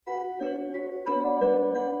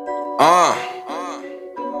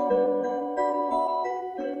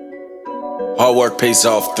Hard work pays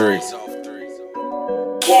off 3.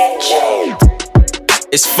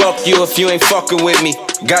 It's fuck you if you ain't fucking with me.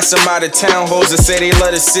 Got some out of town hoes that say they love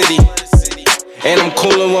the city. And I'm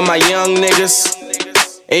coolin' with my young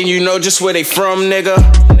niggas. And you know just where they from, nigga.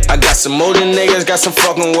 I got some older niggas, got some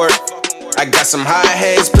fucking work. I got some high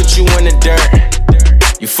heads, put you in the dirt.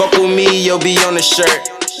 You fuck with me, you'll be on the shirt.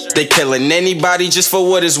 They killin' anybody just for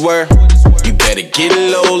what it's worth. You better get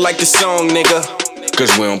low like the song, nigga.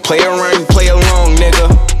 Cause we don't play around, you play along, nigga.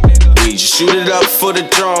 We just shoot it up for the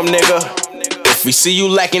drum, nigga. If we see you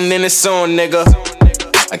lacking, then it's on, nigga.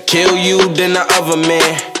 I kill you, then the other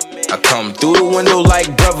man. I come through the window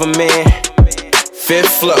like brother, man.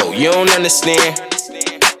 Fifth flow, you don't understand.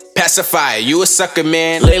 Pacifier, you a sucker,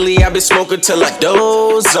 man. Lately I've been smoking till I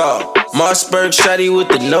doze off. Mossberg shotty with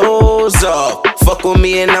the nose off. Fuck with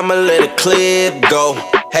me and I'ma let a clip go.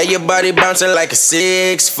 Have your body bouncing like a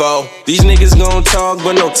 6'4". These niggas gon' talk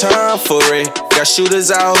but no time for it. Got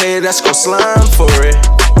shooters out here that's gon' slime for it.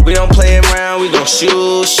 We don't play around, we gon'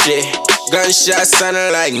 shoot shit. Gunshots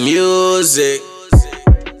sounding like music.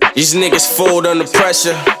 These niggas fold under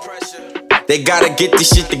pressure. They gotta get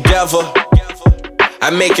this shit together. I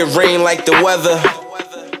make it rain like the weather.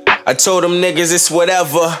 I told them niggas it's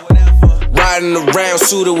whatever. Riding around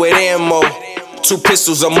suited with ammo. 2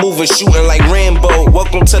 pistols, I'm moving, shooting like Rambo.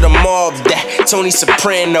 Welcome to the mob, that Tony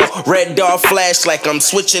Soprano. Red dot flash like I'm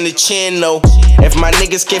switching the channel. If my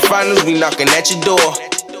niggas can't find us, we knocking at your door.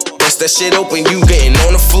 Bust that shit open, you getting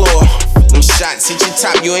on the floor. Them shots hit your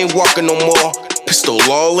top, you ain't walking no more. Pistol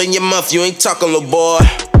all in your mouth, you ain't talking, little boy.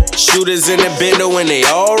 Shooters in the bendo and they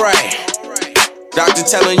alright. Doctor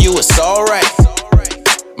telling you it's alright.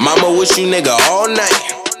 Mama wish you nigga all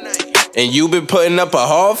night. And you been putting up a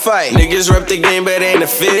hard fight. Niggas rep the game but ain't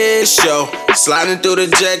official. Sliding through the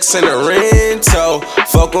jacks in the rental.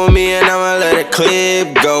 Fuck with me and I'ma let a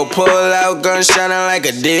clip go. Pull out gun shining like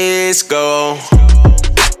a disco.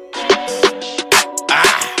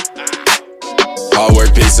 Hard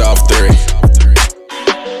work pays off 3.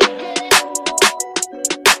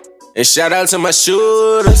 And shout out to my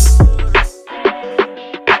shooters.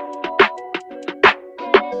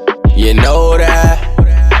 You know that.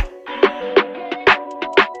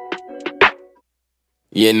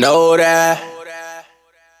 You know that.